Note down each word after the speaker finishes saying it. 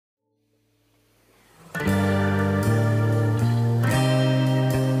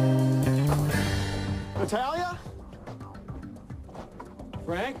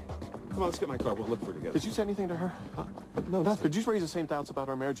my car. We'll look for it together. Did you say anything to her? No, nothing. Did you raise the same doubts about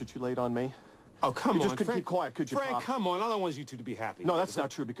our marriage that you laid on me? Oh, come on, You just couldn't Frank. keep quiet, could you, Frank, Pop? come on. I don't want you two to be happy. No, that's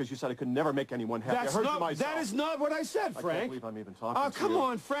not true, because you said I could never make anyone happy. That's I heard not, you myself. that is not what I said, Frank. I can't believe I'm even talking Oh, to come you.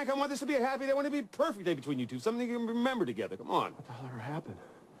 on, Frank. I want this to be a happy day. I want it to be a perfect day between you two. Something you can remember together. Come on. What the hell ever happened?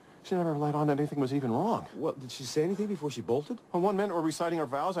 She never let on that anything was even wrong. Well, did she say anything before she bolted? Well, one minute we're reciting our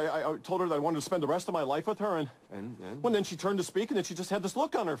vows. I told her that I wanted to spend the rest of my life with her, and... Well, then she turned to speak, and then she just had this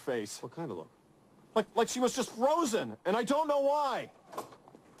look on her face. What kind of look? Like she was just frozen, and I don't know why.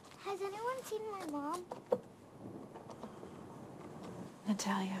 Has anyone seen my mom?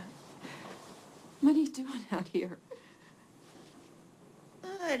 Natalia, what are you doing out here?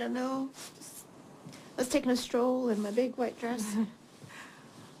 I don't know. I was taking a stroll in my big white dress.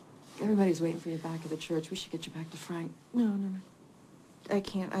 Everybody's waiting for you back at the church. We should get you back to Frank. No. I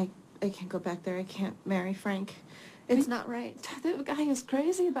can't. I can't go back there. I can't marry Frank. It's not right. The guy is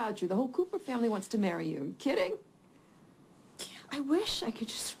crazy about you. The whole Cooper family wants to marry you. You kidding? I wish I could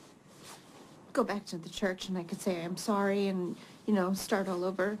just go back to the church and I could say I'm sorry and, you know, start all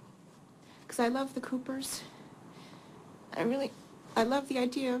over. Because I love the Coopers. I love the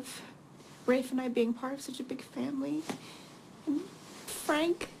idea of Rafe and I being part of such a big family. And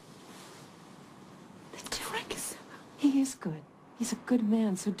Frank. Frank is... He is good. He's a good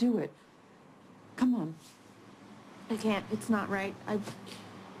man, so do it. Come on. I can't. It's not right.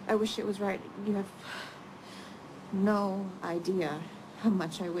 I wish it was right. You have no idea how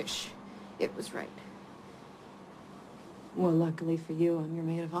much I wish it was right. Well, luckily for you, I'm your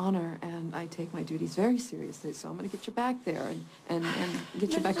maid of honor, and I take my duties very seriously, so I'm going to get you back there and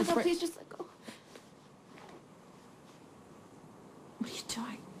get you back to Frank. Please just let go. What are you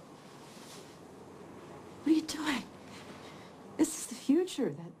doing? What are you doing? This is the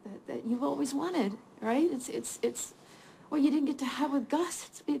future that you've always wanted, right? It's what you didn't get to have with Gus.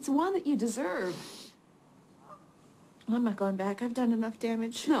 It's one that you deserve. I'm not going back. I've done enough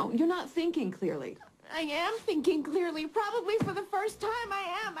damage. No, you're not thinking clearly. I am thinking clearly. Probably for the first time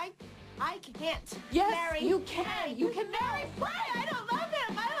I am. I can't marry. You can. You can marry Frank. I don't love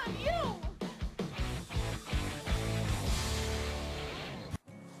him. I love you.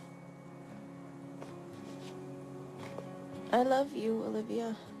 I love you,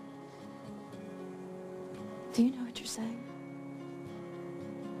 Olivia. Do you know what you're saying?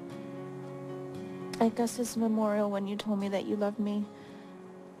 At Gus's memorial, when you told me that you loved me,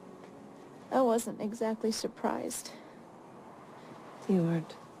 I wasn't exactly surprised. You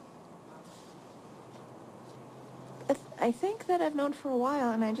weren't. I think that I've known for a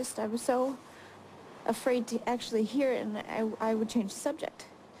while, and I was so afraid to actually hear it, and I would change the subject.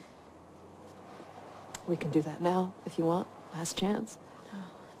 We can do that now, if you want. Last chance. Oh,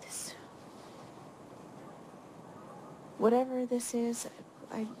 whatever this is,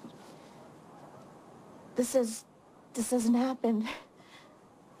 this doesn't happen.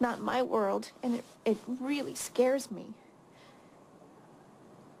 Not in my world, and it really scares me.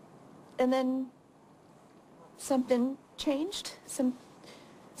 And then something changed.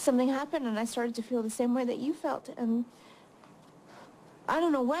 Something happened, and I started to feel the same way that you felt. And I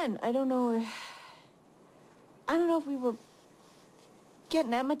don't know when. I don't know if we were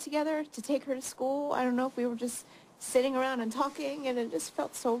getting Emma together to take her to school. I don't know if we were just sitting around and talking, and it just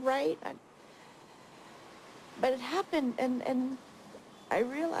felt so right. But it happened, and I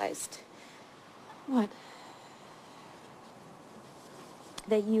realized... What?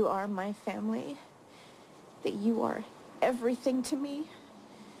 That you are my family. That you are everything to me.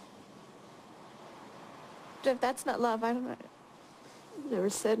 If that's not love, I don't know. You never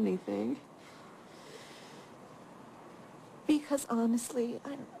said anything. Because honestly,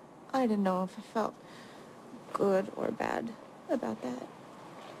 I didn't know if I felt good or bad about that.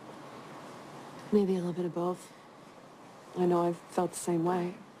 Maybe a little bit of both. I know I've felt the same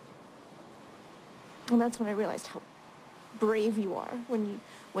way. And that's when I realized how brave you are when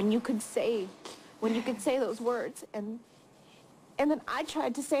you could say those words, and then I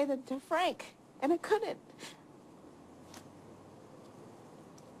tried to say them to Frank, and I couldn't.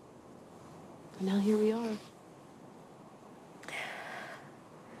 And now here we are.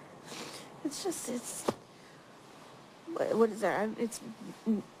 What is that? It's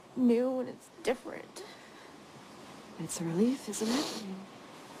new and it's different. It's a relief, isn't it? I mean,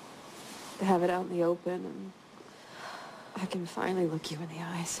 to have it out in the open, and I can finally look you in the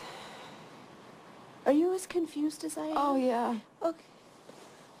eyes. Are you as confused as I am? Oh, yeah. Okay.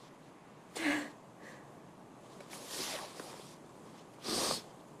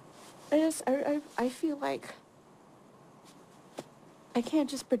 I feel like I can't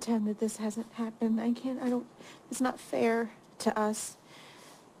just pretend that this hasn't happened. It's not fair to us.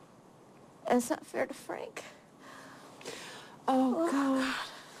 And it's not fair to Frank. Oh, God.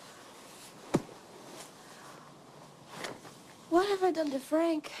 What have I done to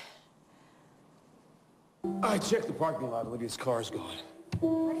Frank? I checked the parking lot. Olivia's car's gone.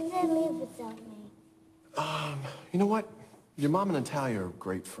 What does that mean without me? You know what? Your mom and Natalia are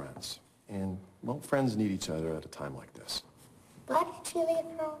great friends. And, well, friends need each other at a time like this. Why did she leave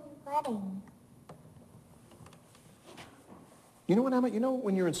her own wedding? You know what, Emma? You know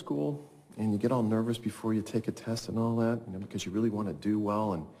when you're in school and you get all nervous before you take a test and all that, you know, because you really want to do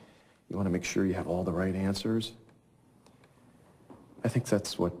well and you want to make sure you have all the right answers? I think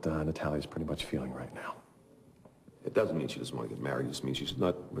that's what Natalia's pretty much feeling right now. It doesn't mean she doesn't want to get married. It just means she's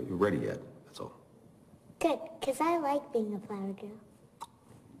not ready yet. That's all. Good, because I like being a flower girl.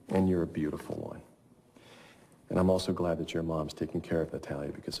 And you're a beautiful one. And I'm also glad that your mom's taking care of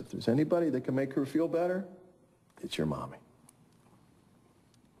Natalia, because if there's anybody that can make her feel better, it's your mommy.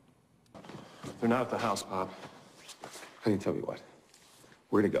 They're not at the house, Pop. Honey, tell me what.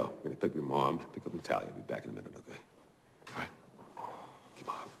 We're gonna go. We're gonna pick up your mom, pick up Natalia. I'll be back in a minute, okay? All right. Come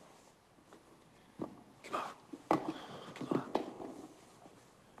on. Come on. Come on.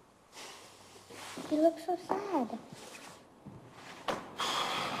 You look so sad.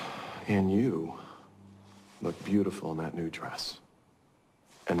 And you look beautiful in that new dress.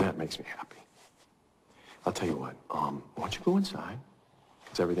 And that makes me happy. I'll tell you what, why don't you go inside?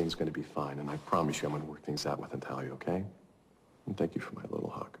 Because everything's going to be fine, and I promise you I'm going to work things out with Natalia, okay? And thank you for my little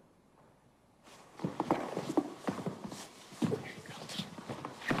hug.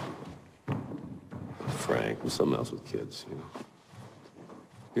 Frank, was something else with kids, you know.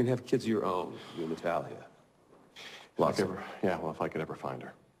 You're gonna have kids of your own, you and Natalia. Well, if I could ever find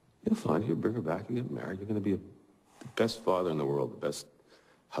her. You'll find her, you'll bring her back, you get married. You're gonna be the best father in the world, the best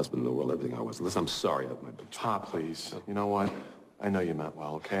husband in the world, everything I was. Listen, I'm sorry about my big Pop, please. You know what? I know you meant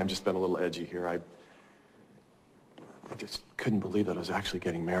well, okay? I'm just been a little edgy here. I just couldn't believe that I was actually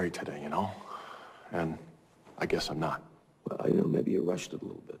getting married today, you know? And I guess I'm not. Well, you know, maybe you rushed it a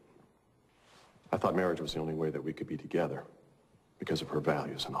little bit. I thought marriage was the only way that we could be together because of her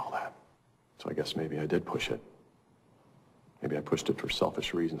values and all that. So I guess maybe I did push it. Maybe I pushed it for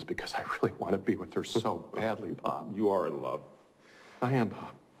selfish reasons because I really want to be with her so badly, Bob. You are in love. I am,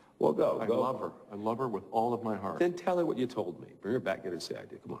 Bob. Well, go. I love her. I love her with all of my heart. Then tell her what you told me. Bring her back, get her to say I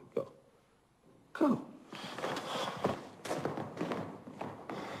did. Come on, go. Go.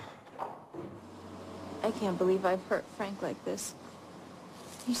 I can't believe I've hurt Frank like this.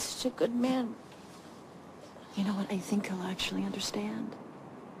 He's such a good man. You know what? I think he'll actually understand.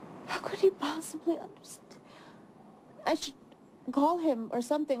 How could he possibly understand? I should call him or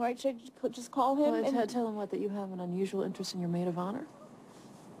something, right? Should I just call him? Well, and tell him what, that you have an unusual interest in your maid of honor?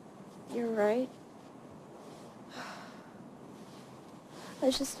 You're right.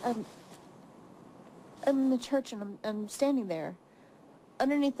 I'm in the church and I'm standing there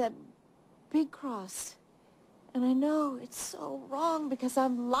underneath that big cross. And I know it's so wrong because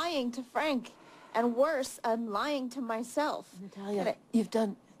I'm lying to Frank. And worse, I'm lying to myself. Natalia, you've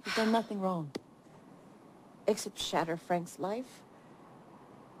done nothing wrong. Except shatter Frank's life.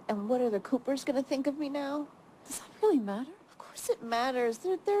 And what are the Coopers gonna think of me now? Does that really matter? Of course it matters.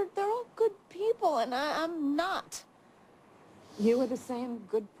 They're all good people, and I'm not. You are the same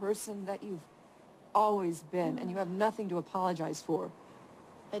good person that you've always been, and you have nothing to apologize for.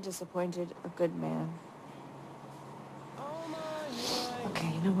 I disappointed a good man.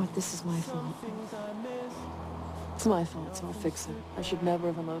 Okay, you know what? This is my fault. It's my fault, so I'll fix it. I should never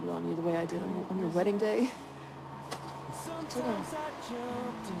have unloaded on you the way I did on your wedding day.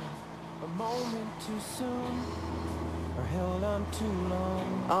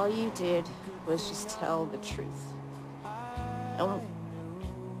 All you did was just tell the truth. And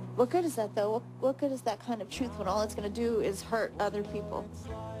what good is that, though? What good is that kind of truth when all it's going to do is hurt other people?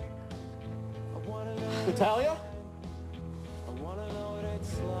 Natalia?